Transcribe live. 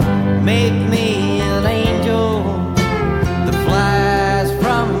Make me an angel that flies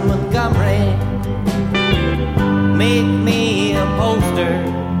from Montgomery. Make me a poster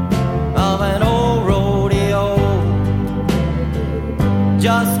of an old rodeo.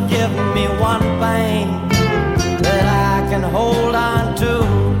 Just give me one thing that I can hold on to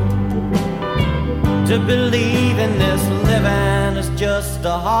believe in this living is just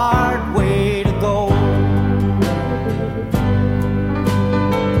a hard way to go.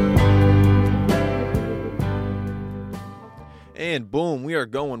 And boom, we are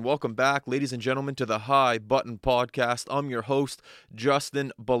going. Welcome back, ladies and gentlemen, to the High Button Podcast. I'm your host,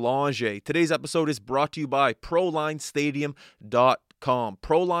 Justin Belanger. Today's episode is brought to you by ProLineStadium.com.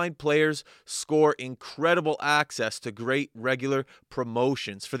 ProLine players score incredible access to great regular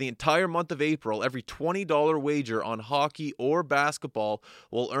promotions. For the entire month of April, every $20 wager on hockey or basketball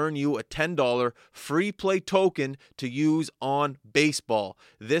will earn you a $10 free play token to use on baseball.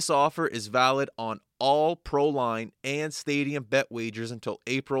 This offer is valid on all ProLine and Stadium bet wagers until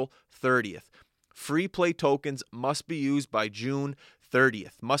April 30th. Free play tokens must be used by June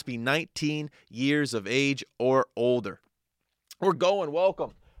 30th. Must be 19 years of age or older. We're going.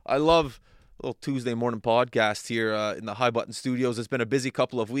 Welcome. I love a little Tuesday morning podcast here in the High Button Studios. It's been a busy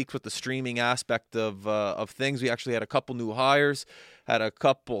couple of weeks with the streaming aspect of things. We actually had a couple new hires, had a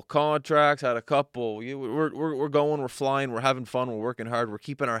couple contracts, had a couple. We're going, we're flying, we're having fun, we're working hard, we're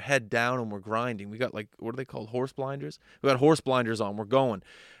keeping our head down, and we're grinding. We got, like, what are they called? Horse blinders? We got horse blinders on. We're going.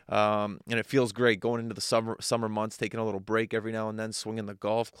 And it feels great going into the summer months, taking a little break every now and then, swinging the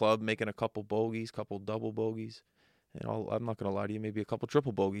golf club, making a couple bogeys, couple double bogeys. And I'm not going to lie to you, maybe a couple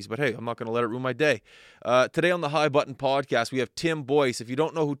triple bogeys, but hey, I'm not going to let it ruin my day. Today on the High Button Podcast, we have Tim Boyce. If you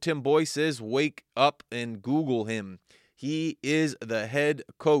don't know who Tim Boyce is, wake up and Google him. He is the head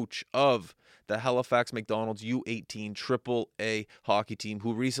coach of the Halifax McDonald's U18 AAA hockey team,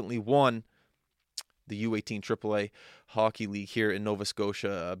 who recently won the U18 AAA Hockey League here in Nova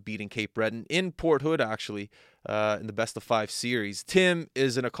Scotia, beating Cape Breton in Port Hood, actually, in the best of 5 series. Tim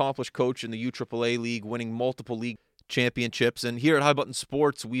is an accomplished coach in the UAAA League, winning multiple league championships, and here at High Button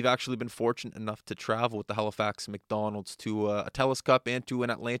Sports, we've actually been fortunate enough to travel with the Halifax McDonald's to a TELUS Cup and to an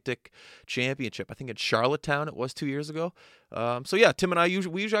Atlantic Championship. I think in Charlottetown it was 2 years ago. So yeah, Tim and I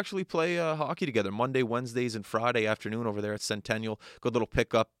usually actually play hockey together Monday, Wednesdays, and Friday afternoon over there at Centennial. Good little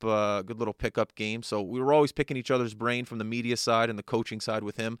pickup game. So we were always picking each other's brain from the media side and the coaching side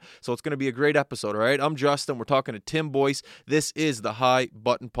with him. So it's going to be a great episode. All right, I'm Justin. We're talking to Tim Boyce. This is the High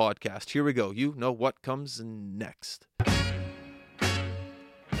Button Podcast. Here we go. You know what comes next.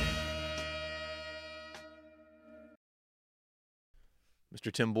 Mr.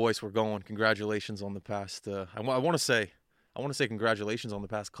 Tim Boyce, we're going. Congratulations on the past. I want to say congratulations on the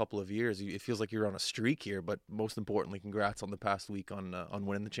past couple of years. It feels like you're on a streak here, but most importantly, congrats on the past week on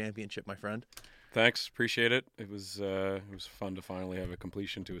winning the championship, my friend. Thanks, appreciate it. It was fun to finally have a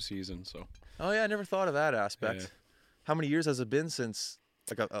completion to a season. So. Oh yeah, I never thought of that aspect. Yeah. How many years has it been since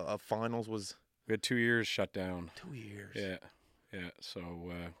like a finals was? We had 2 years shut down. 2 years. Yeah.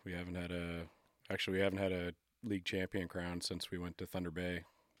 So we haven't had a league champion crown since we went to Thunder Bay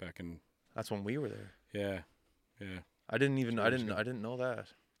back in. That's when we were there. Yeah. I didn't know that.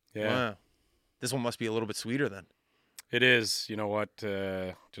 Yeah. Wow. This one must be a little bit sweeter then. It is. You know what?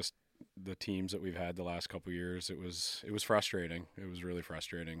 Just the teams that we've had the last couple of years, it was frustrating. It was really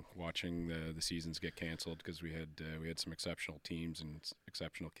frustrating watching the seasons get canceled because we had some exceptional teams and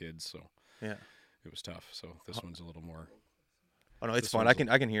exceptional kids. So yeah, it was tough. So this one's a little more. Oh no, it's fine. I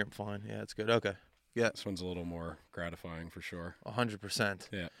can hear him fine. Yeah, it's good. Okay. Yeah, this one's a little more gratifying for sure. 100%.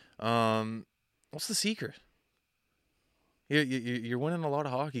 Yeah. What's the secret? You're winning a lot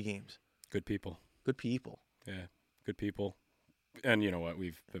of hockey games. Good people. Yeah, good people. And you know what?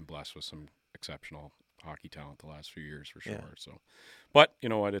 We've been blessed with some exceptional hockey talent the last few years for sure. Yeah. So, but you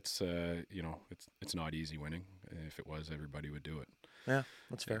know what? It's not easy winning. If it was, everybody would do it. Yeah,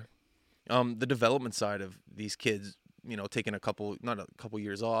 that's fair. The development side of these kids, taking not a couple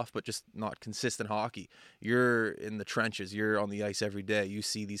years off, but just not consistent hockey. You're in the trenches. You're on the ice every day. You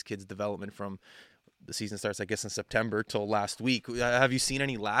see these kids' development from the season starts, I guess, in September till last week. Have you seen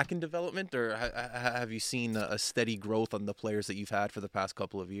any lack in development, or have you seen a steady growth on the players that you've had for the past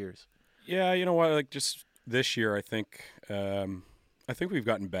couple of years? Yeah, you know what? Like just this year, I think we've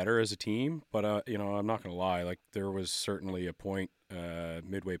gotten better as a team. But I'm not going to lie. Like there was certainly a point,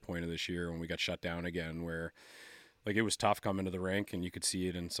 midway point of this year when we got shut down again, where like it was tough coming to the rink, and you could see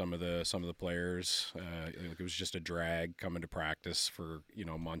it in some of the players. Like it was just a drag coming to practice for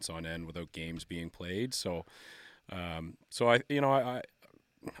months on end without games being played. So I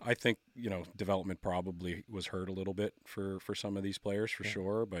I think, development probably was hurt a little bit for some of these players for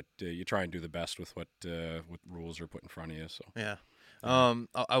sure, but you try and do the best with what rules are put in front of you. So Yeah.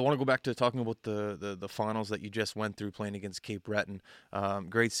 I want to go back to talking about the finals that you just went through playing against Cape Breton.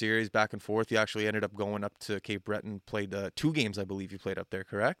 Great series back and forth. You actually ended up going up to Cape Breton, played 2 games, I believe you played up there,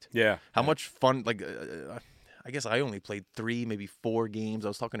 correct? Yeah. How much fun, I guess I only played 3, maybe 4 games. I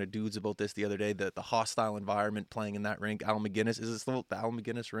was talking to dudes about this the other day, the hostile environment playing in that rink. Al McGuinness, is it still the Al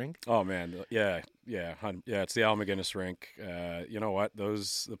McGuinness rink? Oh man, yeah, it's the Al McGuinness rink. You know what?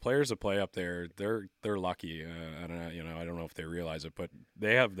 The players that play up there, they're lucky. I don't know if they realize it, but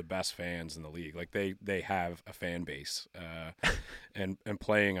they have the best fans in the league. Like they have a fan base, and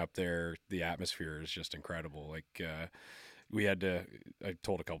playing up there, the atmosphere is just incredible. Like we had to. I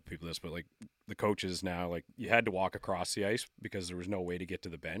told a couple people this, but like the coaches now, like you had to walk across the ice because there was no way to get to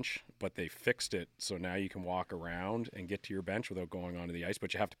the bench, but they fixed it so now you can walk around and get to your bench without going onto the ice,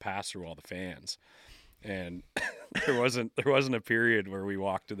 but you have to pass through all the fans. And there wasn't a period where we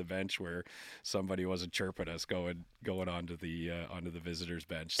walked to the bench where somebody wasn't chirping us going onto the visitors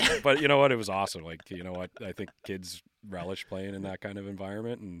bench. So, but you know what, it was awesome. Like, you know what, I think kids relish playing in that kind of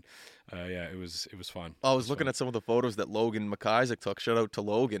environment, and it was fun. I was looking at some of the photos that Logan McIsaac took. Shout out to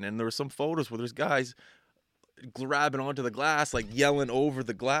Logan. And there were some photos where there's guys grabbing onto the glass, like yelling over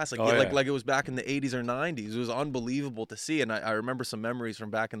the glass, like it was back in the 80s or 90s. It was unbelievable to see. And I remember some memories from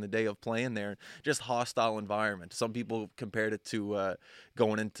back in the day of playing there. Just hostile environment. Some people compared it to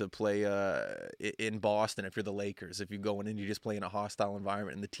going into play in Boston if you're the Lakers. If you're going in, you just play in a hostile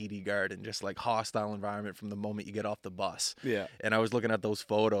environment in the TD Garden, just like hostile environment from the moment you get off the bus. Yeah. And I was looking at those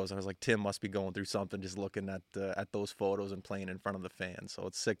photos. I was like, Tim must be going through something just looking at those photos and playing in front of the fans. So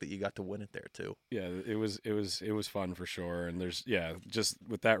it's sick that you got to win it there too. Yeah, it was fun for sure. And there's just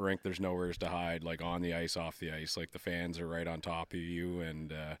with that rink, there's nowhere to hide. Like on the ice, off the ice, like the fans are right on top of you,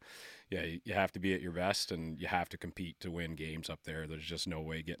 and you have to be at your best, and you have to compete to win games up there. There's just no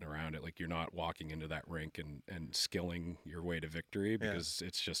way getting around it. Like you're not walking into that rink and skilling your way to victory because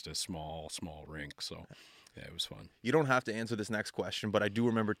it's just a small rink. So. Yeah, it was fun. You don't have to answer this next question, but I do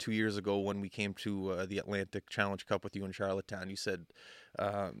remember 2 years ago when we came to the Atlantic Challenge Cup with you in Charlottetown. You said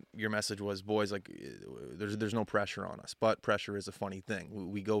your message was, boys, like there's no pressure on us, but pressure is a funny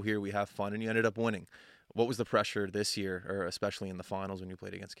thing. We go here, we have fun, and you ended up winning. What was the pressure this year, or especially in the finals when you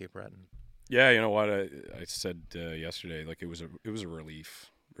played against Cape Breton? Yeah, you know what I said yesterday, like it was a relief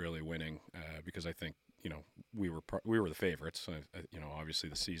really winning because I think we were the favorites. Obviously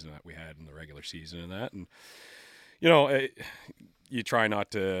the season that we had in the regular season and that, and you try not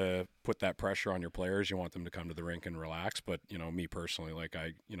to put that pressure on your players. You want them to come to the rink and relax. But me personally, like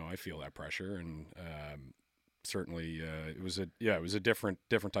I feel that pressure, and certainly it was a different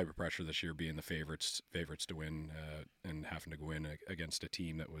type of pressure this year, being the favorites to win and having to go in against a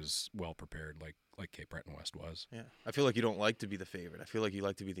team that was well prepared, like Cape Breton West was. Yeah, I feel like you don't like to be the favorite. I feel like you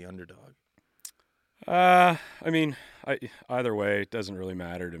like to be the underdog. I mean, either way, it doesn't really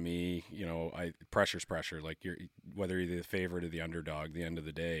matter to me. Pressure's pressure. Like whether you're the favorite or the underdog, at the end of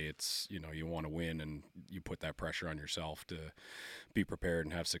the day, it's, you want to win, and you put that pressure on yourself to be prepared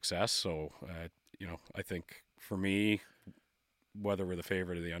and have success. So, I think for me, whether we're the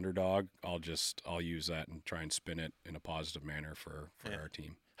favorite or the underdog, I'll use that and try and spin it in a positive manner for our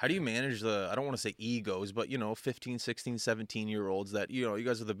team. How do you manage I don't want to say egos, but 15, 16, 17-year-olds that you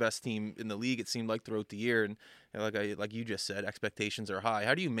guys are the best team in the league, it seemed like, throughout the year, and like you just said, expectations are high.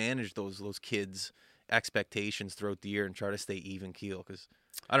 How do you manage those kids' expectations throughout the year and try to stay even keel? Because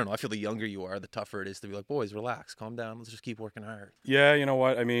I don't know, I feel the younger you are, the tougher it is to be like, boys, relax, calm down, let's just keep working hard. Yeah, you know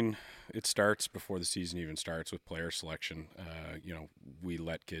what? I mean, it starts before the season even starts with player selection. We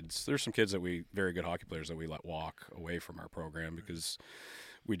let kids. There's some kids very good hockey players that we let walk away from our program because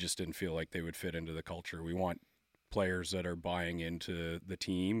we just didn't feel like they would fit into the culture. We want players that are buying into the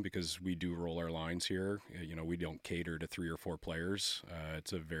team because we do roll our lines here. We don't cater to 3 or 4 players.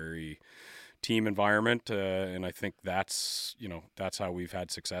 It's a very team environment, and I think that's how we've had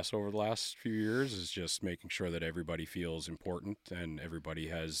success over the last few years, is just making sure that everybody feels important and everybody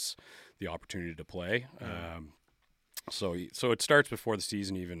has the opportunity to play. So it starts before the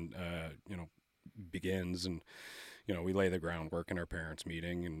season even begins, and we lay the groundwork in our parents'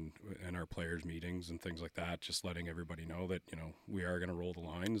 meeting and our players' meetings and things like that, just letting everybody know that, we are going to roll the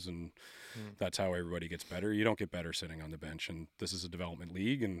lines, and that's how everybody gets better. You don't get better sitting on the bench, and this is a development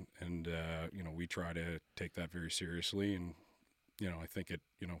league, and we try to take that very seriously. And, I think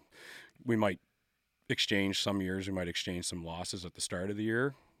we might exchange some years, we might exchange some losses at the start of the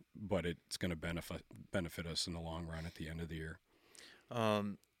year, but it's going to benefit us in the long run at the end of the year.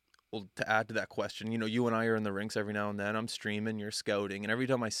 Well, to add to that question, you and I are in the rinks every now and then. I'm streaming, you're scouting, and every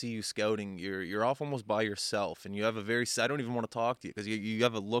time I see you scouting, you're off almost by yourself, and you have I don't even want to talk to you because you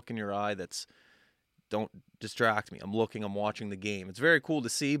have a look in your eye that's, don't distract me. I'm watching the game. It's very cool to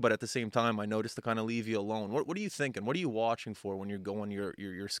see, but at the same time, I notice to kind of leave you alone. What are you thinking? What are you watching for when you're going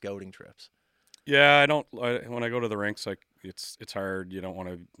your scouting trips? Yeah, when I go to the rinks, like it's hard. You don't want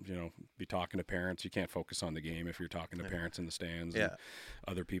to, be talking to parents. You can't focus on the game if you're talking to parents in the stands and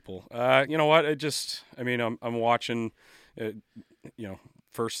other people. You know what? I'm watching.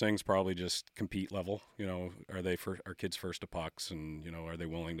 First thing's probably just compete level. Are kids first to pucks, and are they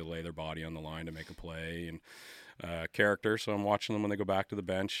willing to lay their body on the line to make a play, and character. So I'm watching them when they go back to the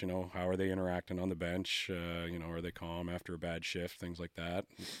bench. How are they interacting on the bench? Are they calm after a bad shift? Things like that.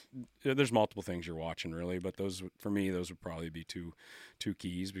 There's multiple things you're watching really, but for me, those would probably be two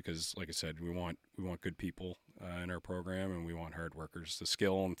keys, because, like I said, we want good people in our program, and we want hard workers. The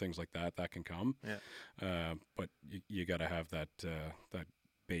skill and things like that can come. Yeah. But you got to have that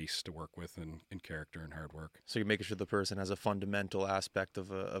base to work with in character and hard work. So you're making sure the person has a fundamental aspect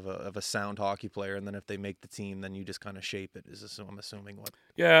of a sound hockey player, and then if they make the team, then you just kind of shape it. I'm assuming what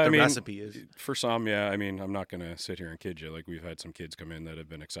the recipe is. For some, yeah. I'm not going to sit here and kid you. Like, we've had some kids come in that have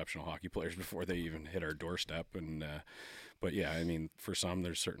been exceptional hockey players before they even hit our doorstep, and but yeah, for some,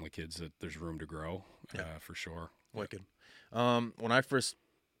 there's certainly kids that there's room to grow, for sure. Wicked. When I first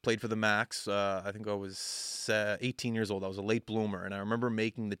played for the Max, I think I was 18 years old. I was a late bloomer, and I remember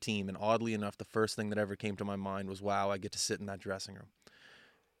making the team, and oddly enough, the first thing that ever came to my mind was, wow, I get to sit in that dressing room.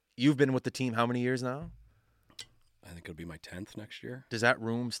 You've been with the team how many years now? I think it'll be my 10th next year. Does that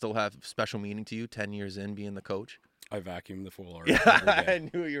room still have special meaning to you 10 years in being the coach? I vacuum the floor. Yeah, I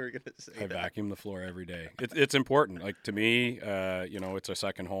knew you were going to say that. I vacuum the floor every day. It's important. Like, to me, it's a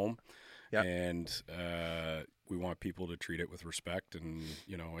second home. Yep. And we want people to treat it with respect. And,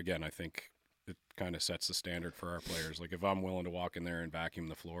 again, I think it kind of sets the standard for our players. Like, if I'm willing to walk in there and vacuum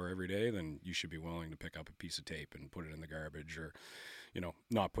the floor every day, then you should be willing to pick up a piece of tape and put it in the garbage, or,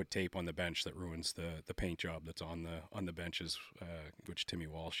 not put tape on the bench that ruins the paint job that's on the benches, which Timmy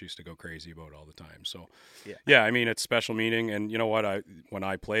Walsh used to go crazy about all the time. So, yeah, it's special meaning. And you know what? When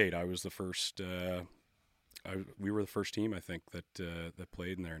I played, I was the first. We were the first team, I think, that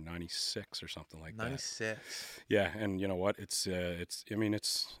played in there in '96 or something like that. '96. Yeah, and you know what? It's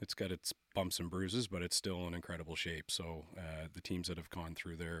got its bumps and bruises, but it's still in incredible shape. So the teams that have gone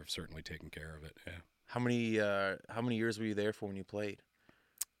through there have certainly taken care of it. Yeah. How many years were you there for when you played?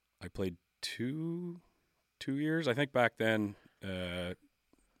 I played two years. I think back then it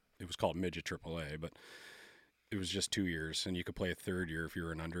was called midget AAA, but it was just 2 years, and you could play a third year if you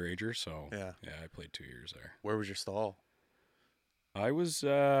were an underager. So yeah, I played 2 years there. Where was your stall? I was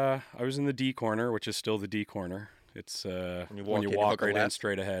in the D corner, which is still the D corner. It's when you walk right in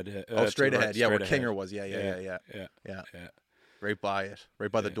straight ahead. Straight ahead. Yeah, where ahead. Kinger was. Yeah. Right by it,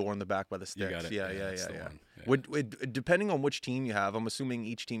 right by the door in the back by the sticks. You got it. Yeah. Would depending on which team you have, I'm assuming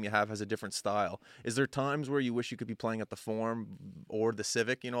each team you have has a different style. Is there times where you wish you could be playing at the Forum or the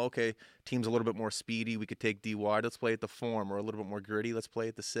Civic? Okay, team's a little bit more speedy, we could take D wide, let's play at the Forum, or a little bit more gritty, let's play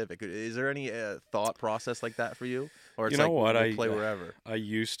at the Civic. Is there any thought process like that for you? Or it's we'll play wherever? I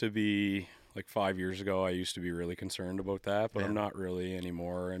used to be, like 5 years ago, I used to be really concerned about that, but I'm not really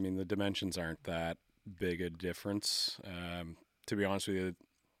anymore. The dimensions aren't that big a difference. To be honest with you,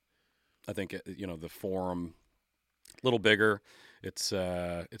 I think the Forum a little bigger. It's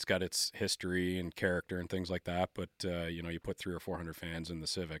got its history and character and things like that. But you put 300 or 400 fans in the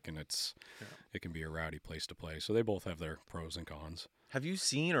Civic, and it can be a rowdy place to play. So they both have their pros and cons. Have you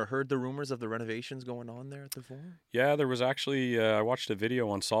seen or heard the rumors of the renovations going on there at the Forum? Yeah, there was actually. I watched a video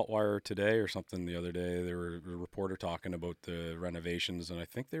on Saltwire today or something the other day. There were a reporter talking about the renovations, and I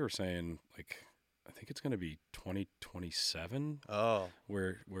think they were saying I think it's going to be 2027. Oh,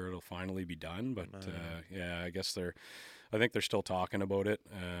 where it'll finally be done. But I guess I think they're still talking about it.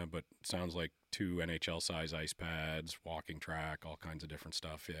 But it sounds like 2 NHL size ice pads, walking track, all kinds of different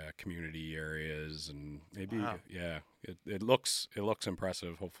stuff. Yeah, community areas, and maybe it looks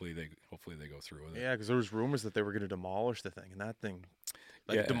impressive. Hopefully they go through with it. Yeah, because there was rumors that they were going to demolish the thing, and that thing.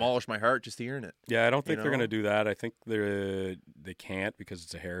 Demolished my heart just hearing it. Yeah, I don't think they're going to do that. I think they can't, because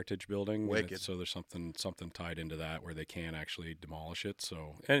it's a heritage building. Wicked. So there's something tied into that where they can't actually demolish it.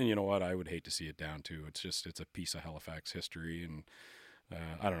 So, and you know what? I would hate to see it down too. It's a piece of Halifax history, and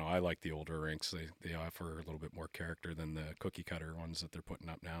I don't know. I like the older rinks. They offer a little bit more character than the cookie cutter ones that they're putting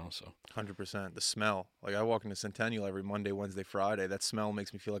up now. So 100%. The smell. Like I walk into Centennial every Monday, Wednesday, Friday. That smell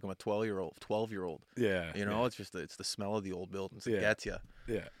makes me feel like I'm a 12-year-old. yeah, You know, yeah. it's the smell of the old buildings that Yeah. gets you.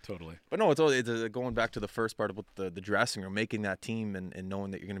 Yeah, totally. But no, it's going back to the first part about the dressing room, making that team and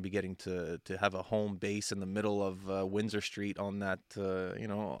knowing that you're going to be getting to have a home base in the middle of Windsor Street on that,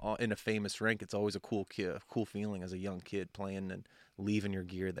 in a famous rink. It's always a cool feeling as a young kid playing and leaving your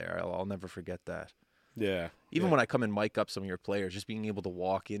gear there. I'll never forget that. Yeah. Even when I come and mic up some of your players, just being able to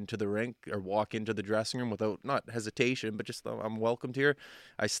walk into the rink or walk into the dressing room without, not hesitation, but just I'm welcomed here.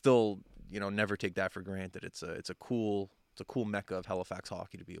 I still, never take that for granted. It's a cool mecca of Halifax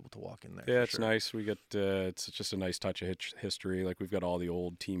hockey to be able to walk in there. Yeah, it's nice. We get it's just a nice touch of history. Like we've got all the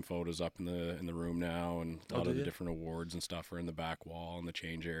old team photos up in the room now, and a lot of the different awards and stuff are in the back wall and the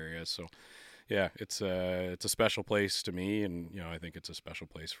change area. So yeah, it's a special place to me, and I think it's a special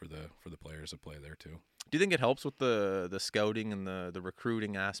place for the players that play there too. Do you think it helps with the scouting and the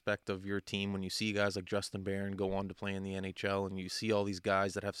recruiting aspect of your team when you see guys like Justin Barron go on to play in the NHL, and you see all these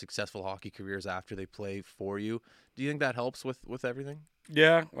guys that have successful hockey careers after they play for you? Do you think that helps with everything?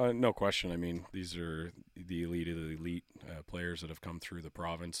 Yeah, no question. I mean, these are the elite of the elite players that have come through the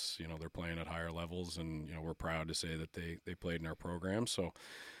province. They're playing at higher levels, and we're proud to say that they played in our program. So,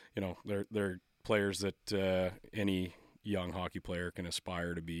 they're players that any young hockey player can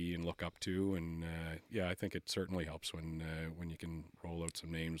aspire to be and look up to, and I think it certainly helps when you can roll out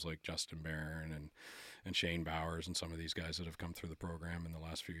some names like Justin Barron and Shane Bowers and some of these guys that have come through the program in the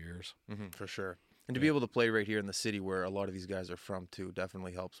last few years. Mm-hmm, for sure. And to be able to play right here in the city where a lot of these guys are from too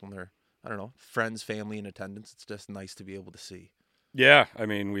definitely helps when they're, friends, family in attendance. It's just nice to be able to see. Yeah, I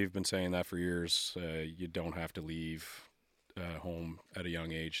mean, we've been saying that for years. You don't have to leave home at a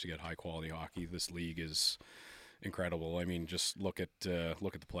young age to get high quality hockey. This league is incredible. I mean, just look at the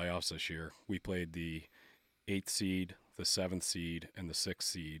playoffs this year. We played the 8th seed, the 7th seed, and the 6th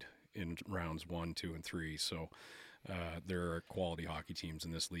seed in rounds 1, 2, and 3. So there are quality hockey teams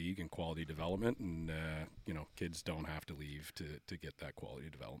in this league and quality development, and kids don't have to leave to get that quality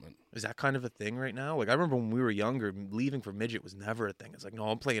development. Is that kind of a thing right now? Like I remember when we were younger, leaving for midget was never a thing. It's like, no,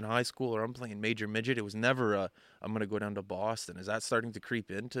 I'm playing high school or I'm playing major midget. It was never I'm going to go down to Boston. Is that starting to creep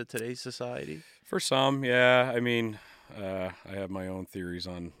into today's society? For some, yeah. I mean, I have my own theories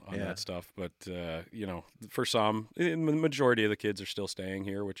on that stuff, but for some, the majority of the kids are still staying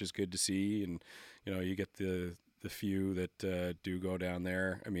here, which is good to see, and you get the few that do go down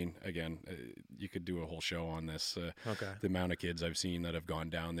there. I mean, again, you could do a whole show on this. Okay. The amount of kids I've seen that have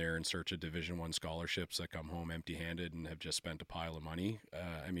gone down there in search of Division I scholarships that come home empty-handed and have just spent a pile of money.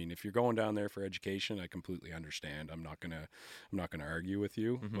 I mean, if you're going down there for education, I completely understand. I'm not gonna argue with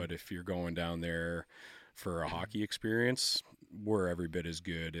you. Mm-hmm. But if you're going down there for a hockey experience, we're every bit as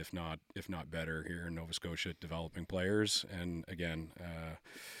good, if not better, here in Nova Scotia developing players. And again,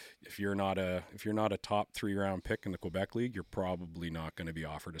 if you're not a top 3-round pick in the Quebec League, you're probably not going to be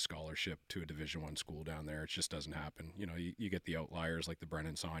offered a scholarship to a Division I school down there. It just doesn't happen. You get the outliers like the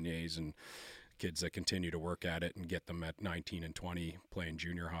Brennan Sauniers and kids that continue to work at it and get them at 19 and 20 playing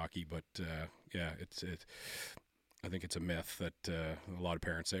junior hockey. But I think it's a myth that a lot of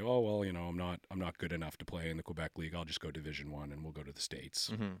parents say, oh well, I'm not good enough to play in the Quebec League. I'll just go Division I and we'll go to the States.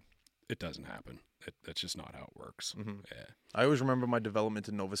 Mm-hmm. It doesn't happen. That's just not how it works. Mm-hmm. Yeah. I always remember my development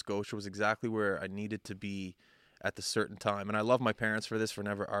in Nova Scotia was exactly where I needed to be at the certain time. And I love my parents for this, for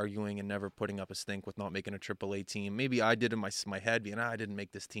never arguing and never putting up a stink with not making a AAA team. Maybe I did in my head being, I didn't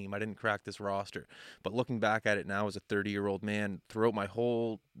make this team. I didn't crack this roster. But looking back at it now as a 30-year-old man, throughout my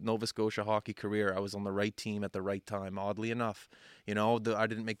whole Nova Scotia hockey career, I was on the right team at the right time, oddly enough. I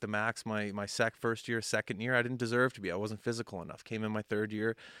didn't make the max my first year, second year. I didn't deserve to be. I wasn't physical enough. Came in my third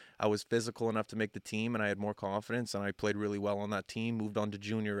year. I was physical enough to make the team, and I had more confidence, and I played really well on that team. Moved on to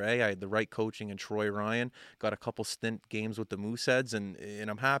Junior A. I had the right coaching in Troy Ryan. Got a couple stint games with the Mooseheads, and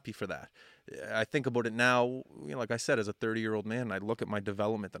I'm happy for that. I think about it now, like I said, as a 30-year-old man, I look at my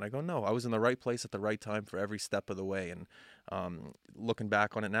development, and I go, no, I was in the right place at the right time for every step of the way. And looking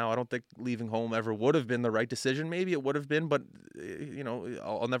back on it now, I don't think leaving home ever would have been the right decision. Maybe it would have been, but,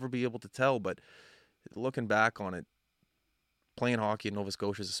 I'll never be able to tell. But looking back on it, playing hockey in Nova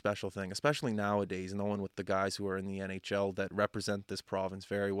Scotia is a special thing, especially nowadays, knowing with the guys who are in the NHL that represent this province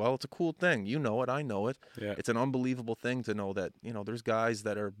very well. It's a cool thing. You know it. I know it. Yeah. It's an unbelievable thing to know that, there's guys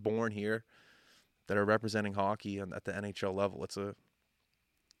that are born here that are representing hockey at the NHL level.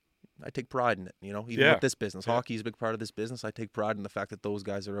 I take pride in it, even with this business. Yeah. Hockey is a big part of this business. I take pride in the fact that those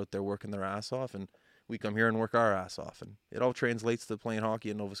guys are out there working their ass off, and we come here and work our ass off. And it all translates to playing hockey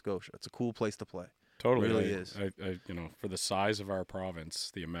in Nova Scotia. It's a cool place to play. Totally. It really is. I for the size of our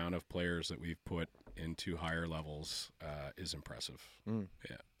province, the amount of players that we've put into higher levels is impressive.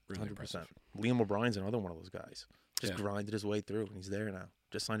 Yeah, really 100%. impressive. Liam O'Brien's another one of those guys. Just Yeah. grinded his way through, and he's there now.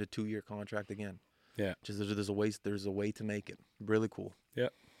 Just signed a 2-year contract again. Yeah. Just there's a way to make it. Really cool. Yeah,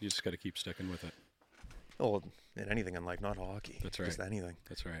 you just got to keep sticking with it. Oh, in anything in life, not hockey. That's right. Just anything.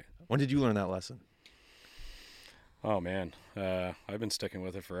 That's right. When did you learn that lesson? Oh man, I've been sticking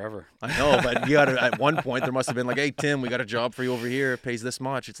with it forever. I know, but you got at one point there must have been like, hey Tim, we got a job for you over here. It pays this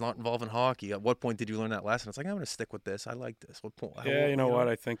much. It's not involving hockey. At what point did you learn that lesson? It's like, I'm going to stick with this. I like this. What point? Yeah, you know what?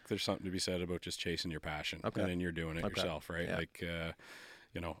 I think there's something to be said about just chasing your passion, Okay. and then you're doing it yourself, right? Yeah. Like,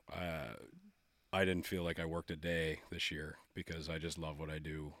 I didn't feel like I worked a day this year because I just love what I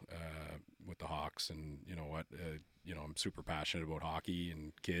do with the Hawks, and you know what? I'm super passionate about hockey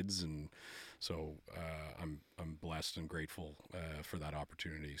and kids, and so I'm blessed and grateful for that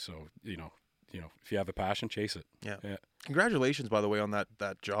opportunity. So if you have a passion, chase it. Yeah. Yeah. Congratulations, by the way, on that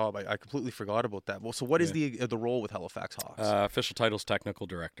job. I completely forgot about that. Well, so what is the role with Halifax Hawks? Official title's technical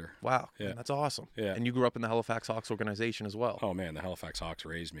director. Wow, Yeah. man, that's awesome. Yeah. And you grew up in the Halifax Hawks organization as well. Oh man, the Halifax Hawks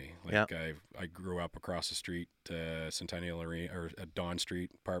raised me. Like I grew up across the street, Centennial Arena or at Don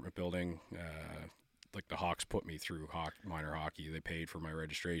Street apartment building. Like the Hawks put me through minor hockey. They paid for my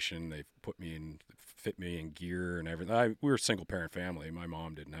registration. They fit me in gear and everything. We were a single parent family. My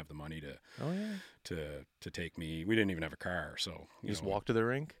mom didn't have the money to take me. We didn't even have a car, so you just walked to the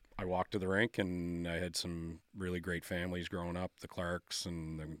rink. I walked to the rink, and I had some really great families growing up. The Clarks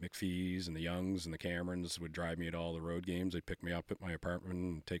and the McPhees and the Youngs and the Camerons would drive me at all the road games. They'd pick me up at my apartment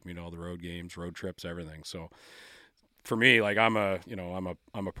and take me to all the road games, road trips, everything. So for me, like I'm a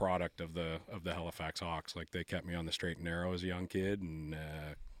product of the Halifax Hawks. Like they kept me on the straight and narrow as a young kid, and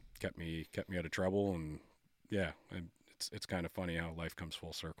kept me out of trouble. And yeah, it's kind of funny how life comes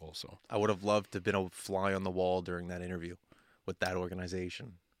full circle. So I would have loved to have been a fly on the wall during that interview with that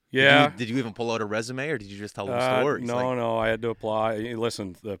organization. yeah. Did you even pull out a resume, or did you just tell them stories? No, I had to apply.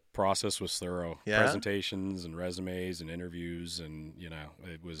 Listen, the process was thorough. Yeah? Presentations and resumes and interviews, and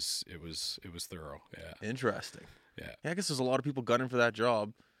it was thorough. Yeah. Interesting. Yeah. I guess there's a lot of people gunning for that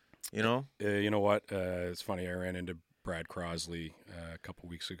job. You know. You know what? It's funny. I ran into Brad Crosley a couple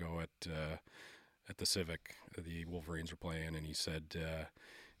weeks ago at the Civic. The Wolverines were playing, and he said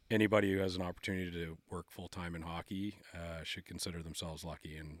anybody who has an opportunity to work full time in hockey should consider themselves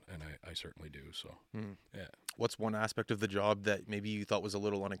lucky, and I certainly do. So yeah. What's one aspect of the job that maybe you thought was a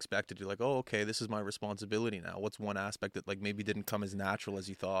little unexpected? You're like, oh, okay, this is my responsibility now. What's one aspect that like maybe didn't come as natural as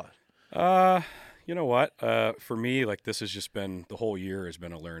you thought? You know what? For me, like this has just been the whole year has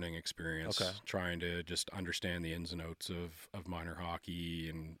been a learning experience. Okay. Trying to just understand the ins and outs of minor hockey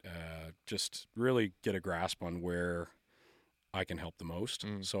and just really get a grasp on where I can help the most.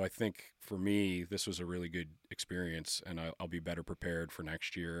 So I think for me, this was a really good experience, and I'll be better prepared for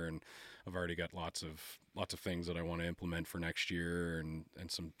next year. And I've already got lots of things that I want to implement for next year, and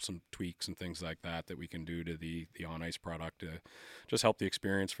some tweaks and things like that we can do to the on ice product to just help the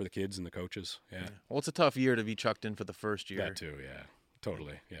experience for the kids and the coaches. Yeah. Well, it's a tough year to be chucked in for the first year. That too. Yeah.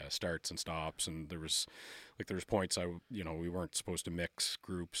 Totally. Yeah. Starts and stops, and there was points we weren't supposed to mix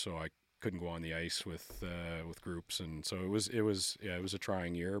groups, so I couldn't go on the ice with groups, and so it was a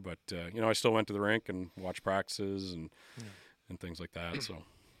trying year, but I still went to the rink and watched practices and things like that. So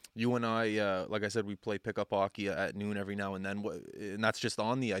you and I, like I said, we play pickup hockey at noon every now and then, and that's just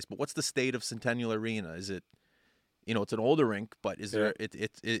on the ice. But what's the state of Centennial Arena? Is it, it's an older rink, but is there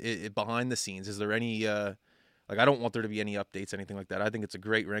it behind the scenes? Is there any I don't want there to be any updates, anything like that. I think it's a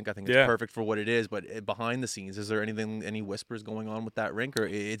great rink. I think it's perfect for what it is. But behind the scenes, is there any whispers going on with that rink, or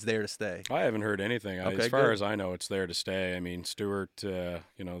it's there to stay? I haven't heard anything. Okay, as far as I know, it's there to stay. I mean, Stuart,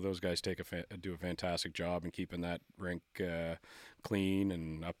 those guys do a fantastic job in keeping that rink clean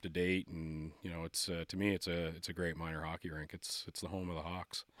and up to date. And it's to me, it's a great minor hockey rink. It's the home of the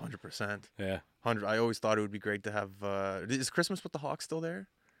Hawks. 100%. Yeah. 100. I always thought it would be great to have. Is Christmas with the Hawks still there?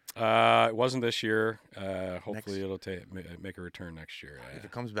 It wasn't this year. Hopefully it'll make a return next year. If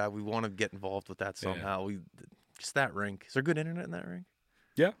it comes back, we want to get involved with that somehow. Just that rink. Is there good internet in that rink?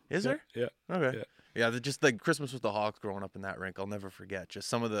 Yeah. Is there? Yeah. Okay. Yeah, just like Christmas with the Hawks growing up in that rink, I'll never forget. Just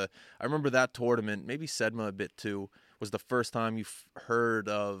some of I remember that tournament, maybe Sedma a bit too, was the first time you've heard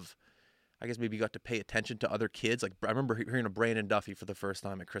of, I guess maybe you got to pay attention to other kids. Like I remember hearing of Brandon Duffy for the first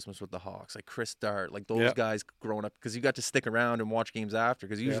time at Christmas with the Hawks, like Chris Dart, like those guys growing up, because you got to stick around and watch games after.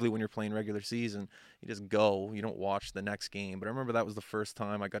 Because usually when you're playing regular season, you just go, you don't watch the next game. But I remember that was the first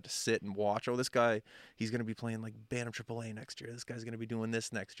time I got to sit and watch. Oh, this guy, he's going to be playing like Bantam AAA next year. This guy's going to be doing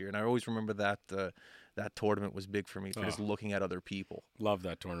this next year. And I always remember that that tournament was big for me for just looking at other people. Love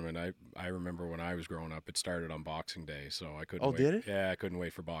that tournament. I remember when I was growing up, it started on Boxing Day, so I couldn't wait. Did it? Yeah, I couldn't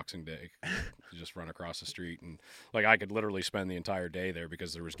wait for Boxing Day. Just run across the street, and like I could literally spend the entire day there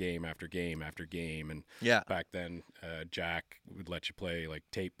because there was game after game after game. And back then, Jack would let you play like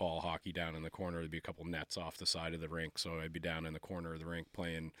tape ball hockey down in the corner. There'd be a couple nets off the side of the rink, so I'd be down in the corner of the rink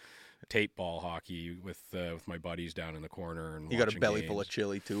playing tape ball hockey with my buddies down in the corner. And you got a belly games. Full of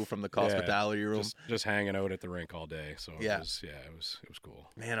chili too from the hospitality room. Just hanging out at the rink all day. So it was cool.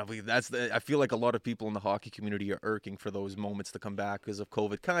 Man, I feel like a lot of people in the hockey community are irking for those moments to come back because of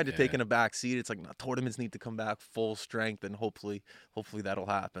COVID, kind of taking a back seat. It's like tournaments need to come back full strength, and hopefully that'll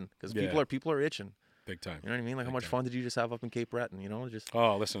happen because people are itching. Big time. You know what I mean? Like, how much fun did you just have up in Cape Breton? You know, just.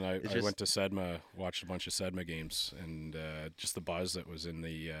 Oh, listen, I went to Sedma, watched a bunch of Sedma games, and just the buzz that was in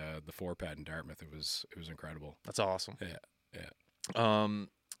the 4-pad in Dartmouth, it was incredible. That's awesome. Yeah.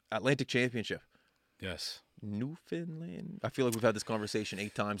 Atlantic Championship. Yes. Newfoundland. I feel like we've had this conversation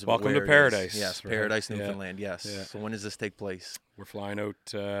 8 times. About Welcome to Paradise. Yes, right? Paradise, Newfoundland. Yes. Yeah. So when does this take place? We're flying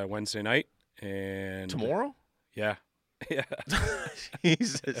out Wednesday night, and tomorrow. Yeah. Yeah.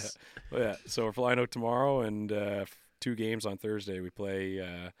 Jesus. Yeah. So we're flying out tomorrow, and 2 games on Thursday. We play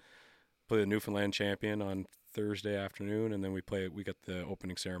the Newfoundland champion on Thursday afternoon, and then we got the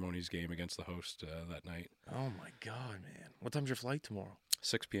opening ceremonies game against the host that night. Oh my God, man! What time's your flight tomorrow?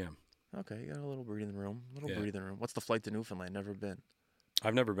 6 p.m. Okay, you got a little breathing room. Breathing room. What's the flight to Newfoundland? Never been.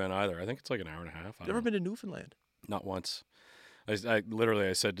 I've never been either. I think it's like an hour and a half. Never been to Newfoundland? Not once. I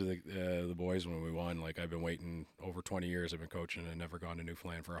literally said to the boys when we won, like, I've been waiting over 20 years. I've been coaching and never gone to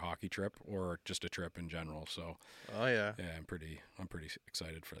Newfoundland for a hockey trip or just a trip in general. So, yeah, I'm pretty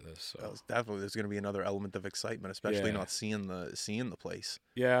excited for this. So. Definitely, there's going to be another element of excitement, especially not seeing the place.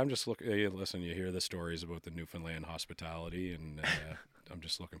 Yeah, I'm just looking. Listen, you hear the stories about the Newfoundland hospitality, and I'm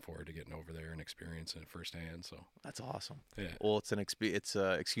just looking forward to getting over there and experiencing it firsthand. So that's awesome. Yeah. Well, it's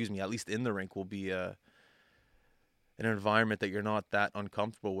at least in the rink will be an environment that you're not that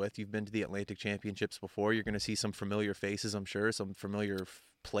uncomfortable with. You've been to the Atlantic Championships before. You're going to see some familiar faces, I'm sure, some familiar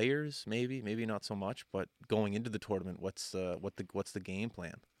players, maybe not so much. But going into the tournament, what's the game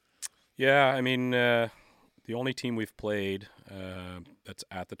plan? Yeah, I mean, the only team we've played that's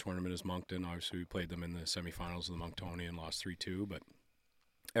at the tournament is Moncton. Obviously, we played them in the semifinals of the Monctonian and lost 3-2, but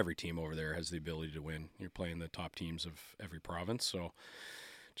every team over there has the ability to win. You're playing the top teams of every province, so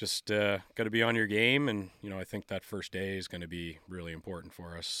just got to be on your game, and I think that first day is going to be really important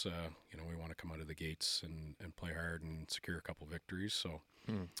for us. We want to come out of the gates and play hard and secure a couple victories. So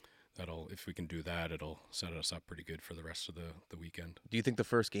if we can do that, it'll set us up pretty good for the rest of the weekend. Do you think the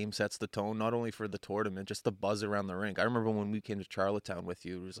first game sets the tone, not only for the tournament, just the buzz around the rink? I remember when we came to Charlottetown with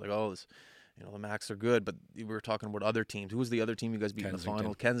you, it was like, the Macs are good, but we were talking about other teams. Who was the other team you guys beat in the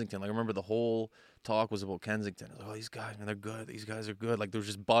final? Kensington. Like, I remember the whole talk was about Kensington. Like, these guys, man, they're good. These guys are good. Like, there was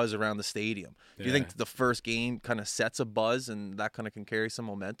just buzz around the stadium. Do you think the first game kind of sets a buzz and that kind of can carry some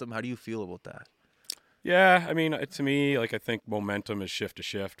momentum? How do you feel about that? Yeah, I mean, to me, like, I think momentum is shift to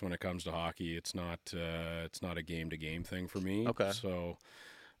shift when it comes to hockey. It's not a game to game thing for me. Okay. So,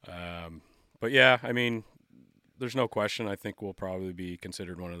 but yeah, I mean, there's no question. I think we'll probably be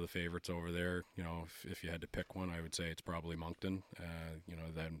considered one of the favorites over there. If you had to pick one, I would say it's probably Moncton.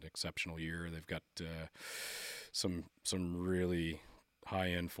 They had an exceptional year. They've got some really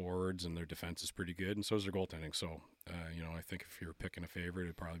high-end forwards, and their defense is pretty good, and so is their goaltending. So, I think if you're picking a favorite,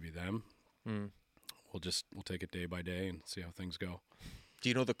 it'd probably be them. We'll take it day by day and see how things go. Do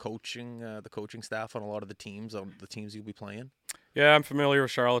you know the coaching staff on a lot of the teams you'll be playing? Yeah, I'm familiar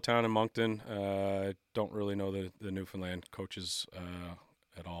with Charlottetown and Moncton. Don't really know the Newfoundland coaches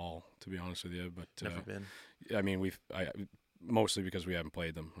at all, to be honest with you. But never been. I mean, mostly because we haven't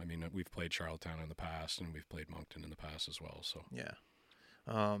played them. I mean, we've played Charlottetown in the past, and we've played Moncton in the past as well. So yeah,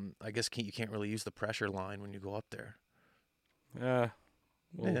 I guess you can't really use the pressure line when you go up there.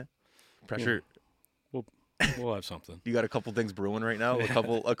 Pressure. We'll have something. You got a couple things brewing right now.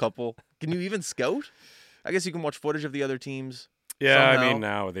 A couple. Can you even scout? I guess you can watch footage of the other teams. Yeah, somehow. I mean,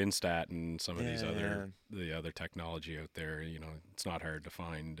 now with Instat and some of these the other technology out there, it's not hard to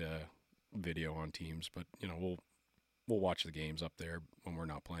find video on teams. But we'll watch the games up there when we're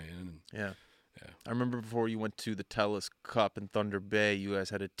not playing. And, I remember before you went to the TELUS Cup in Thunder Bay, you guys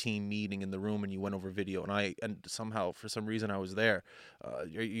had a team meeting in the room and you went over video. And somehow, for some reason, I was there. Are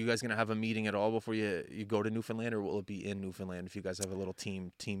you guys going to have a meeting at all before you go to Newfoundland, or will it be in Newfoundland if you guys have a little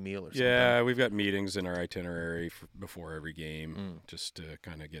team meal or something? Yeah, we've got meetings in our itinerary before every game, just to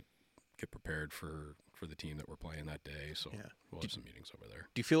kind of get prepared for the team that we're playing that day. So we'll have some meetings over there.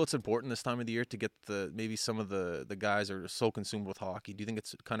 Do you feel it's important this time of the year to get maybe some of the guys are so consumed with hockey? Do you think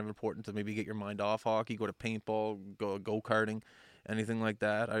it's kind of important to maybe get your mind off hockey, go to paintball, go-karting, anything like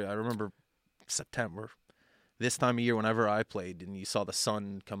that? I remember September, this time of year, whenever I played and you saw the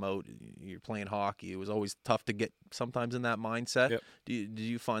sun come out, you're playing hockey, it was always tough to get sometimes in that mindset. Yep. Do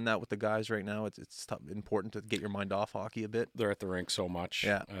you find that with the guys right now? It's important to get your mind off hockey a bit? They're at the rink so much.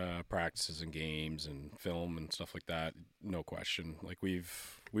 Yeah. Practices and games and film and stuff like that, no question. Like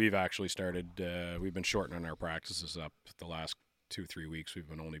we've actually started, we've been shortening our practices up the last 2-3 weeks. We've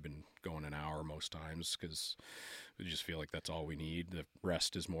only been going an hour most times because we just feel like that's all we need. The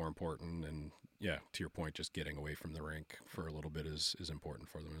rest is more important, and yeah, to your point, just getting away from the rink for a little bit is important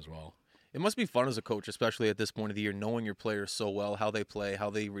for them as well. It must be fun as a coach, especially at this point of the year, knowing your players so well, how they play, how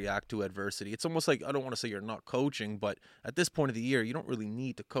they react to adversity. It's almost like, I don't want to say you're not coaching, but at this point of the year, you don't really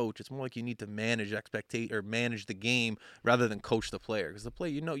need to coach. It's more like you need to manage manage the game rather than coach the player. Because the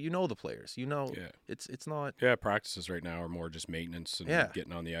player, you know the players. It's not. Yeah, practices right now are more just maintenance and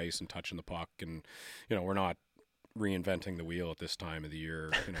getting on the ice and touching the puck, and we're not reinventing the wheel at this time of the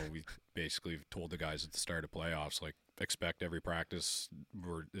year. We basically told the guys at the start of playoffs, like, expect every practice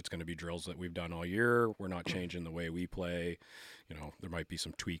it's going to be drills that we've done all year. We're not changing the way we play. There might be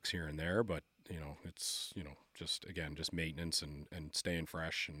some tweaks here and there, but it's just maintenance and staying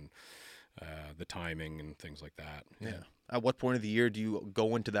fresh and the timing and things like that. Yeah. At what point of the year do you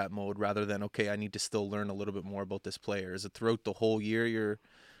go into that mode rather than, okay, I need to still learn a little bit more about this player? Is it throughout the whole year you're,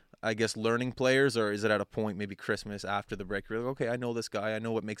 I guess, learning players, or is it at a point, maybe Christmas after the break, you're like, okay, I know this guy, I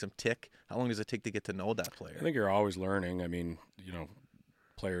know what makes him tick? How long does it take to get to know that player? I think you're always learning. I mean,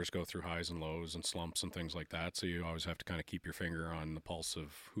 players go through highs and lows and slumps and things like that, so you always have to kind of keep your finger on the pulse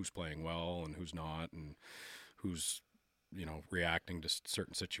of who's playing well and who's not, and who's reacting to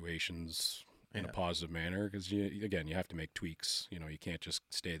certain situations in a positive manner, because you have to make tweaks. You can't just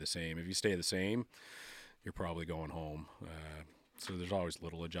stay the same. If you stay the same, you're probably going home. So there's always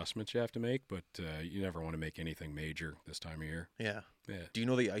little adjustments you have to make, but you never want to make anything major this time of year. Yeah. Do you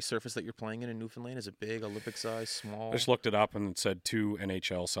know the ice surface that you're playing in Newfoundland? Is it big, Olympic size, small? I just looked it up and it said 2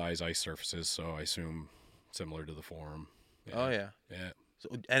 NHL size ice surfaces, so I assume similar to the Forum. Yeah. Oh, yeah. Yeah. So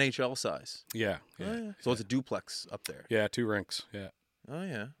NHL size? Yeah. Oh, yeah. So it's a duplex up there? Yeah, 2 rinks. Yeah. Oh,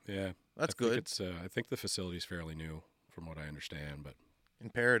 yeah. Yeah. That's good. I think the facility's fairly new from what I understand, but. In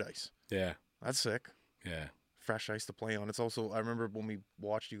Paradise? Yeah. That's sick. Yeah. Fresh ice to play on. It's also, I remember when we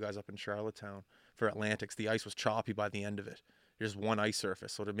watched you guys up in Charlottetown for Atlantics, the ice was choppy by the end of it. There's one ice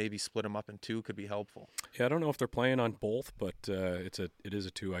surface, so to maybe split them up in 2 could be helpful. Yeah, I don't know if they're playing on both, but it is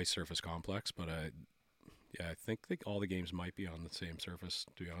a 2 ice surface complex. But I think all the games might be on the same surface,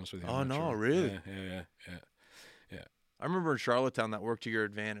 to be honest with you. Oh, no, sure. Really? Yeah. I remember in Charlottetown that worked to your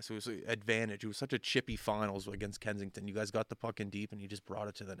advantage. It was such a chippy finals against Kensington. You guys got the puck in deep and you just brought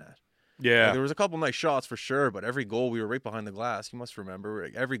it to the net. Yeah. Like, there was a couple nice shots for sure, but every goal, we were right behind the glass. You must remember.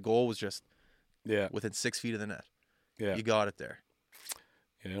 Every goal was just within 6 feet of the net. Yeah. You got it there.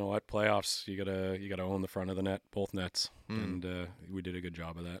 You know what? Playoffs, you gotta own the front of the net, both nets. And we did a good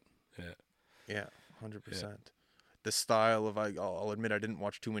job of that. Yeah, 100%. Yeah. The style of, I'll admit I didn't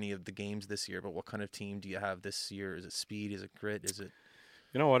watch too many of the games this year, but what kind of team do you have this year? Is it speed? Is it grit? Is it?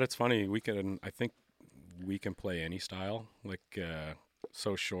 You know what? It's funny. I think we can play any style. Like,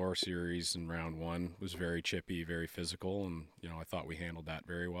 So Shore series in round 1 was very chippy, very physical, and I thought we handled that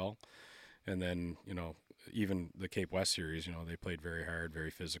very well. And then even the Cape West series, they played very hard,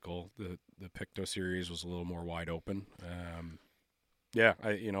 very physical. The Pictou series was a little more wide open.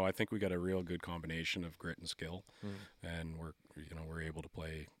 I think we got a real good combination of grit and skill, and we're able to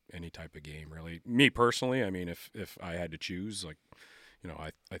play any type of game. Really, me personally, I mean, if I had to choose,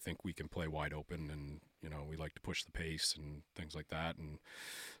 I think we can play wide open, and we like to push the pace and things like that and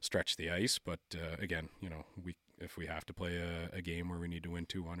stretch the ice. But again, if we have to play a game where we need to win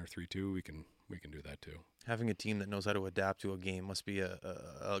 2-1 or 3-2, we can do that too. Having a team that knows how to adapt to a game must be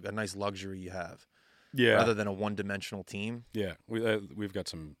a nice luxury you have. Yeah. Rather than a one-dimensional team. Yeah, we've got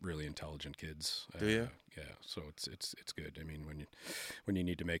some really intelligent kids. Do you? Yeah, so it's good. I mean, when you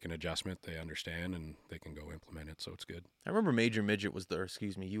need to make an adjustment, they understand and they can go implement it. So it's good. I remember Major Midget was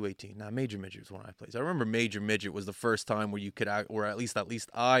U18. Nah, Major Midget was one I played. I remember Major Midget was the first time where you could, or at least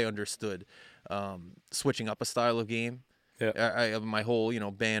I understood, switching up a style of game. I my whole,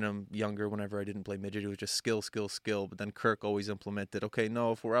 Bantam younger, whenever I didn't play midget, it was just skill, skill, skill. But then Kirk always implemented, okay,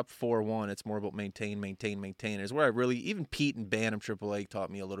 no, if we're up 4-1, it's more about maintain. Is where I really, even Pete and Bantam AAA taught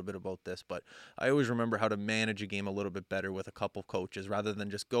me a little bit about this. But I always remember how to manage a game a little bit better with a couple coaches rather than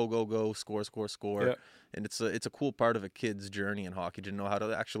just go, go, go, score, score, score. Yeah. And it's a cool part of a kid's journey in hockey to know how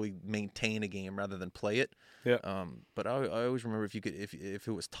to actually maintain a game rather than play it. Yeah. But I always remember if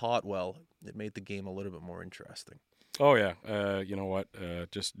it was taught well, it made the game a little bit more interesting. Oh yeah, you know what?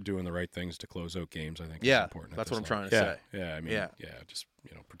 Just doing the right things to close out games, I think, is important. That's what I'm trying to say. say. Yeah, I mean, just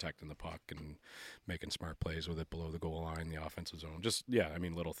protecting the puck and making smart plays with it below the goal line, the offensive zone. Just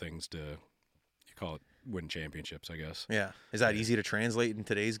little things to, you call it, win championships, I guess. Yeah, is that easy to translate in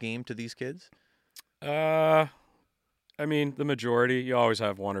today's game to these kids? I mean, the majority. You always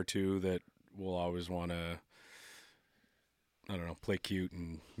have one or two that will always want to, I don't know, play cute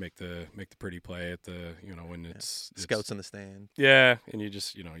and make the pretty play at the, when it's scouts in the stand. Yeah, and you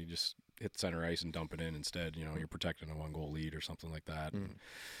just hit center ice and dump it in instead. You're protecting a 1-goal lead or something like that, and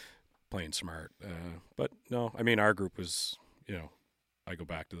playing smart. But no, I mean, our group was, I go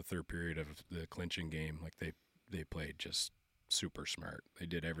back to the third period of the clinching game. Like they played just super smart. They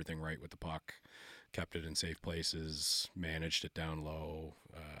did everything right with the puck, kept it in safe places, managed it down low,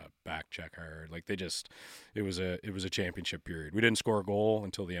 back check hard. Like it was a championship period. We didn't score a goal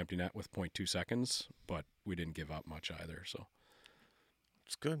until the empty net with 0.2 seconds, but we didn't give up much either. So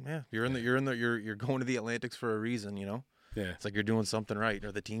it's good, man. You're going to the Atlantics for a reason, Yeah. It's like you're doing something right,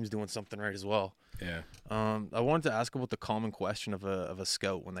 or the team's doing something right as well. Yeah. I wanted to ask about the common question of a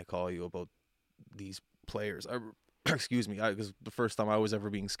scout when they call you about these players. Excuse me, because the first time I was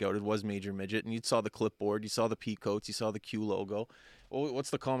ever being scouted was Major Midget, and you saw the clipboard, you saw the P coats, you saw the Q logo. Well, what's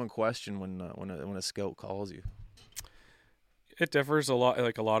the common question when a scout calls you? It differs a lot.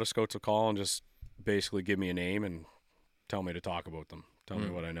 Like a lot of scouts will call and just basically give me a name and tell me to talk about them, tell me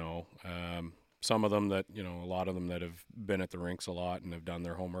what I know. Some of them that, a lot of them that have been at the rinks a lot and have done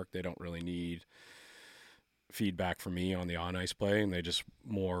their homework, they don't really need feedback from me on the on-ice play, and they just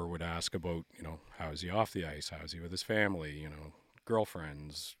more would ask about, how is he off the ice? How is he with his family?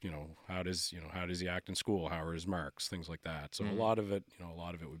 Girlfriends, how does he act in school? How are his marks? Things like that. So a lot of it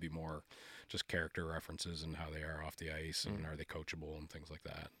would be more just character references and how they are off the ice and are they coachable and things like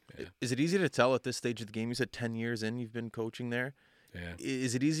that. Yeah. Is it easy to tell at this stage of the game? You said 10 years in, you've been coaching there. Yeah.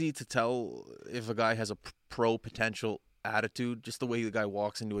 Is it easy to tell if a guy has a pro potential attitude, just the way the guy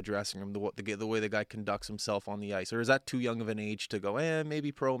walks into a dressing room, the way the guy conducts himself on the ice, or is that too young of an age to go,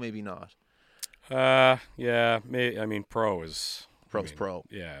 maybe pro, maybe not? Yeah, I mean, pro.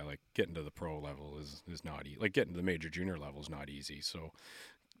 Yeah, like getting to the pro level is not easy. Like getting to the major junior level is not easy. So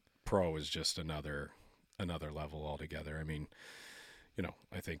pro is just another level altogether. I mean,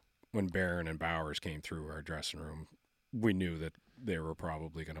 I think when Barron and Bowers came through our dressing room, we knew that they were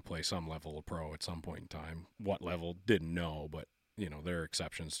probably going to play some level of pro at some point in time. What level, didn't know, but there are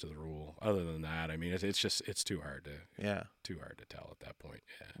exceptions to the rule. Other than that, I mean, it's too hard to tell at that point.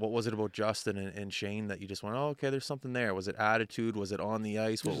 Yeah. What was it about Justin and Shane that you just went, oh, okay, there's something there? Was it attitude? Was it on the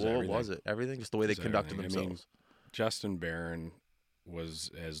ice? What was it? Everything? Just the way they conducted themselves? I mean, Justin Barron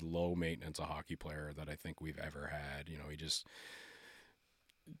was as low maintenance a hockey player that I think we've ever had. He just,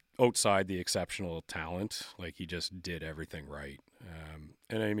 outside the exceptional talent, like he just did everything right.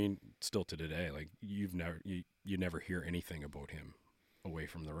 And I mean, still to today, like you never hear anything about him away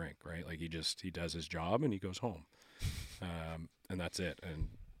from the rink, right? Like he does his job and he goes home, and that's it. And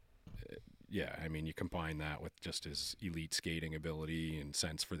I mean, you combine that with just his elite skating ability and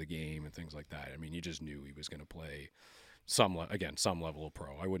sense for the game and things like that. I mean, you just knew he was going to play some level of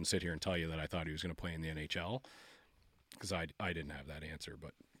pro. I wouldn't sit here and tell you that I thought he was going to play in the NHL because I didn't have that answer,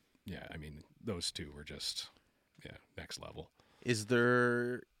 but yeah, I mean, those two were just next level. Is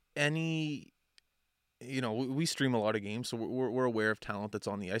there any, we stream a lot of games, so we're aware of talent that's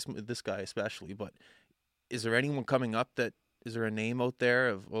on the ice, this guy especially, but is there anyone coming up is there a name out there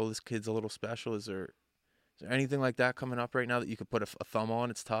of, this kid's a little special? Is there anything like that coming up right now that you could put a thumb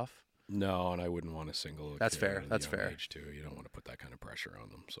on? It's tough. No, and I wouldn't want to single. That's fair. That's fair. Age too. You don't want to put that kind of pressure on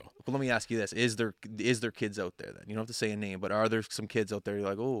them. So, well, let me ask you this: is there kids out there? Then you don't have to say a name, but are there some kids out there you're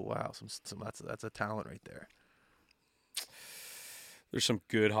like, oh wow, that's a talent right there? There's some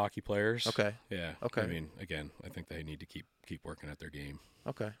good hockey players. Okay. Yeah. Okay. I mean, again, I think they need to keep working at their game.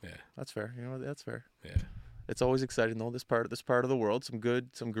 Okay. Yeah. That's fair. That's fair. Yeah. It's always exciting though. This part of the world, some good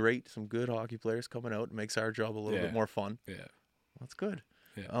hockey players coming out. It makes our job a little bit more fun. Yeah. That's good.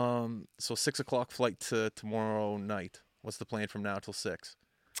 Yeah. So 6:00 flight to tomorrow night. What's the plan from now till 6?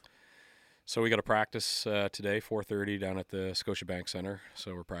 So we got to practice today, 4:30 down at the Scotiabank Center.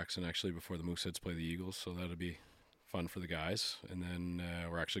 So we're practicing actually before the Mooseheads play the Eagles. So that'll be fun for the guys. And then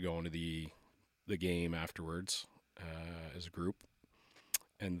we're actually going to the game afterwards as a group.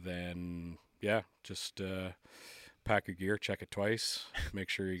 And then, just pack your gear, check it twice, make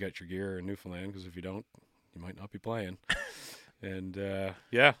sure you got your gear in Newfoundland, because if you don't, you might not be playing. And,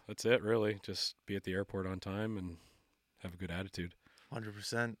 that's it, really. Just be at the airport on time and have a good attitude.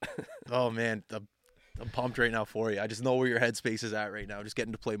 100%. Oh, man, I'm pumped right now for you. I just know where your headspace is at right now. Just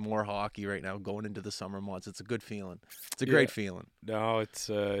getting to play more hockey right now, going into the summer months. It's a good feeling. It's a great feeling. No, it's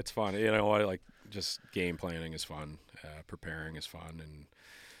fun. You know what? Like, just game planning is fun. Preparing is fun. And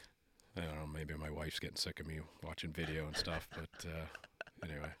I don't know, maybe my wife's getting sick of me watching video and stuff. But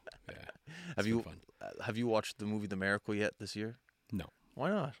anyway, fun. Have you watched the movie The Miracle yet this year? No. Why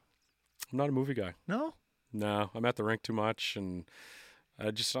not? I'm not a movie guy. No? No, I'm at the rink too much, and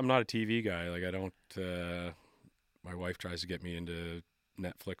I'm not a TV guy. Like, I don't. My wife tries to get me into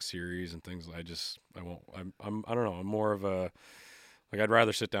Netflix series and things. I won't. I don't know. I'm more of a, like, I'd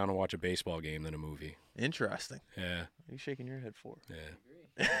rather sit down and watch a baseball game than a movie. Interesting. Yeah. What are you shaking your head for?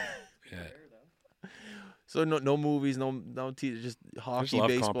 Yeah. Yeah. So no movies, no TV, just hockey, I just love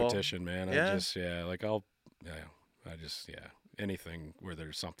baseball. Competition, man. Yeah? Anything where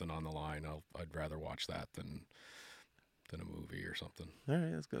there's something on the line, I'd rather watch that than a movie or something. All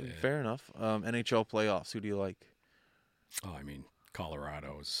right, that's good. Yeah. Fair enough. NHL playoffs. Who do you like? Oh, I mean,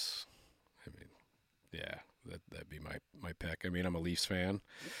 Colorado's. I mean, yeah, that'd be my pick. I mean, I'm a Leafs fan.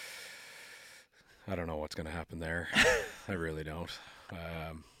 I don't know what's going to happen there. I really don't.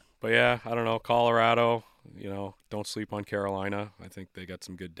 But yeah, I don't know. Colorado, don't sleep on Carolina. I think they got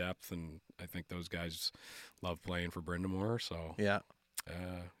some good depth, and I think those guys love playing for Brind'Amour. So yeah,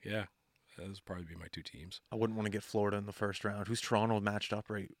 those would probably be my two teams. I wouldn't want to get Florida in the first round. Who's Toronto matched up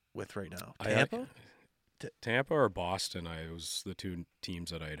with right now? Tampa? Tampa or Boston? Was the two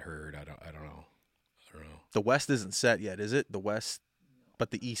teams that I had heard. I don't know. The West isn't set yet, is it? The West, but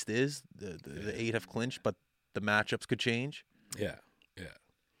the East is. The 8 have clinched, but the matchups could change. Yeah.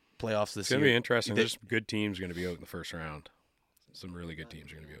 Playoffs this year. It's going to be interesting. There's good teams going to be out in the first round. Some really good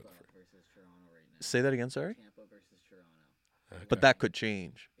teams are going to be out in the first round. Say that again, sorry? Tampa versus Toronto. Okay. But that could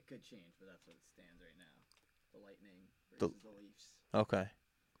change. It could change, but that's what it stands right now. The Lightning versus the Leafs. Okay.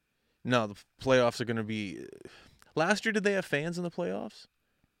 No, the playoffs are going to be... Last year, did they have fans in the playoffs?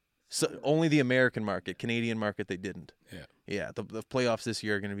 So only the American market. Canadian market, they didn't. Yeah. Yeah, the playoffs this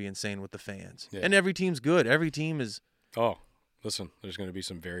year are going to be insane with the fans. Yeah. And every team's good. Every team is... Oh, listen, there's going to be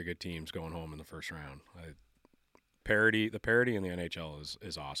some very good teams going home in the first round. The parity in the NHL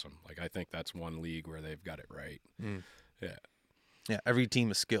is awesome. Like, I think that's one league where they've got it right. Mm. Yeah. Yeah, every team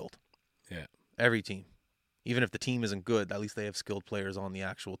is skilled. Yeah. Every team. Even if the team isn't good, at least they have skilled players on the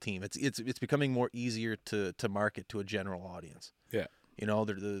actual team. It's becoming more easier to market to a general audience. Yeah.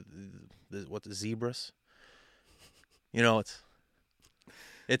 They're the zebras.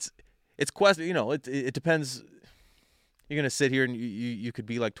 It's question. It depends. You're gonna sit here and you could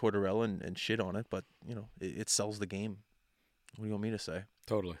be like Tortorella and shit on it, but it sells the game. What do you want me to say?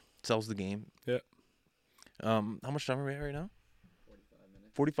 Totally. It sells the game. Yeah. How much time are we at right now? 45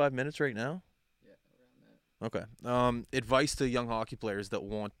 minutes. 45 minutes right now. Yeah, around that. Okay. Advice to young hockey players that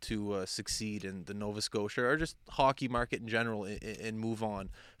want to succeed in the Nova Scotia or just hockey market in general and move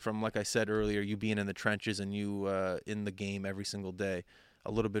on from, like I said earlier, you being in the trenches and you in the game every single day.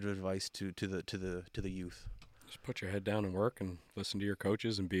 A little bit of advice to the youth. Just put your head down and work and listen to your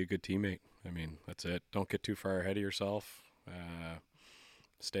coaches and be a good teammate. I mean, that's it. Don't get too far ahead of yourself.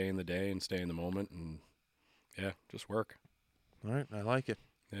 Stay in the day and stay in the moment, and just work. All right, I like it.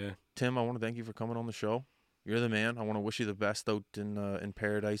 Yeah. Tim, I want to thank you for coming on the show. You're the man. I want to wish you the best out in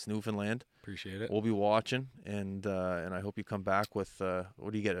Paradise, Newfoundland. Appreciate it. We'll be watching, and I hope you come back with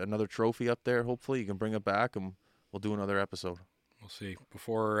what do you get? Another trophy up there. Hopefully, you can bring it back, and we'll do another episode. We'll see.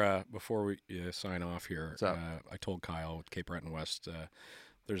 Before we sign off here, I told Kyle with Cape Breton West,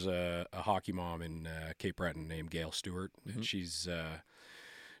 there's a hockey mom in Cape Breton named Gail Stewart, and she's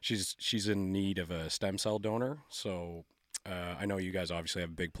in need of a stem cell donor. So I know you guys obviously have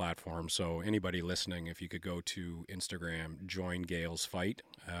a big platform. So anybody listening, if you could go to Instagram, join Gail's fight.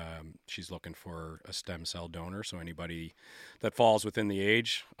 She's looking for a stem cell donor. So anybody that falls within the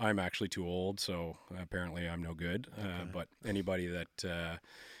age, I'm actually too old, so apparently I'm no good. Okay. But anybody that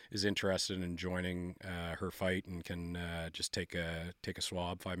is interested in joining her fight and can just take a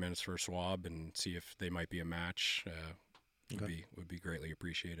swab, 5 minutes for a swab, and see if they might be a match. Would be greatly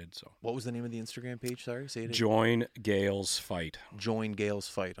appreciated. So, what was the name of the Instagram page? Sorry, say it. Join Gail's Fight. Join Gail's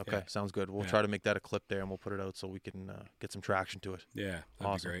Fight. Okay, Yeah. Sounds good. We'll try to make that a clip there, and we'll put it out so we can get some traction to it. Yeah, that'd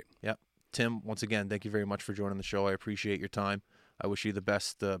Awesome. be great. Yep. Tim, once again, thank you very much for joining the show. I appreciate your time. I wish you the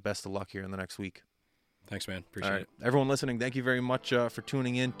best of luck here in the next week. Thanks, man. Appreciate All right. it. Everyone listening, thank you very much for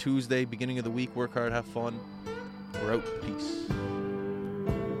tuning in. Tuesday, beginning of the week. Work hard, have fun. We're out. Peace.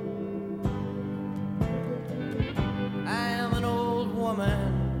 I am an old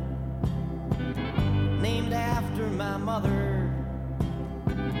woman named after my mother.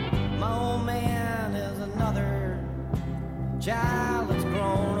 My old man is another child that's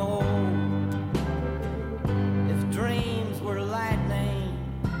grown old. If dreams were lightning,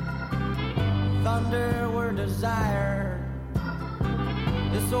 thunder were desire,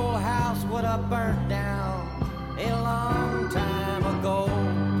 this old house would have burnt down a long time ago.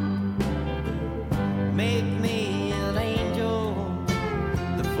 Make me an angel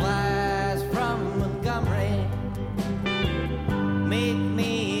that flies from Montgomery. Make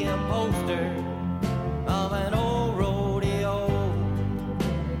me a poster of an old rodeo.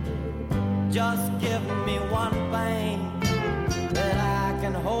 Just give me one thing that I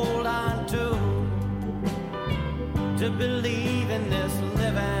can hold on to believe in this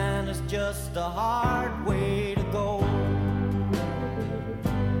living is just a hard way to go.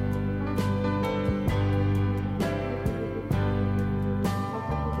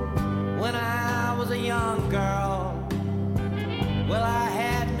 When I was a young girl, well, I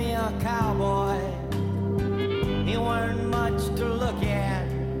had me a cowboy. He weren't much to look at,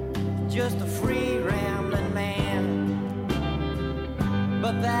 just a free rambling man.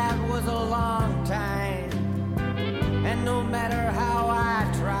 But that was a long time, and no matter how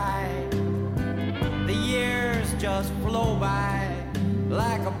I tried, the years just flow by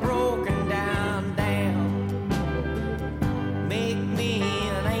like a broken down dam. Make me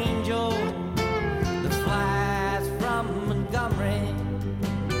an angel that flies from Montgomery.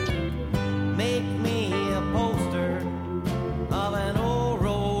 Make me a poster of an old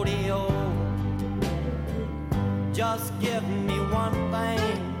rodeo. Just give me one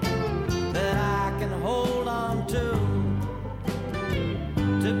thing that I can hold on to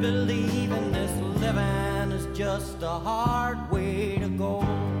believe in this living is just a hard way to go.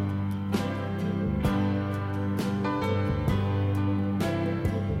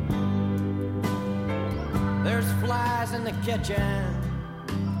 There's flies in the kitchen,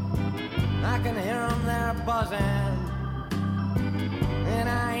 I can hear them there buzzing, and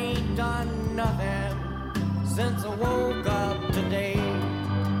I ain't done nothing since I woke up today.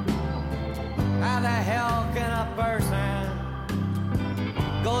 How the hell can a person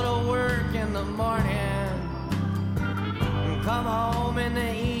go to work in the morning and come home in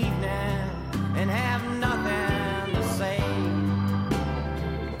the evening and have nothing to say?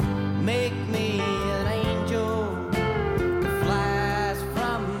 Make me an angel that flies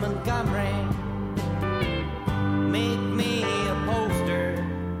from Montgomery. Make me a poster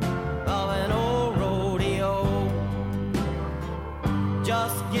of an old rodeo.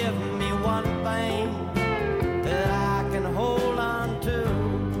 Just give me one thing that I can hold on to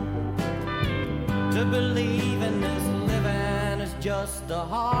believe in this living is just a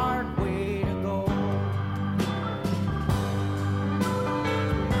hard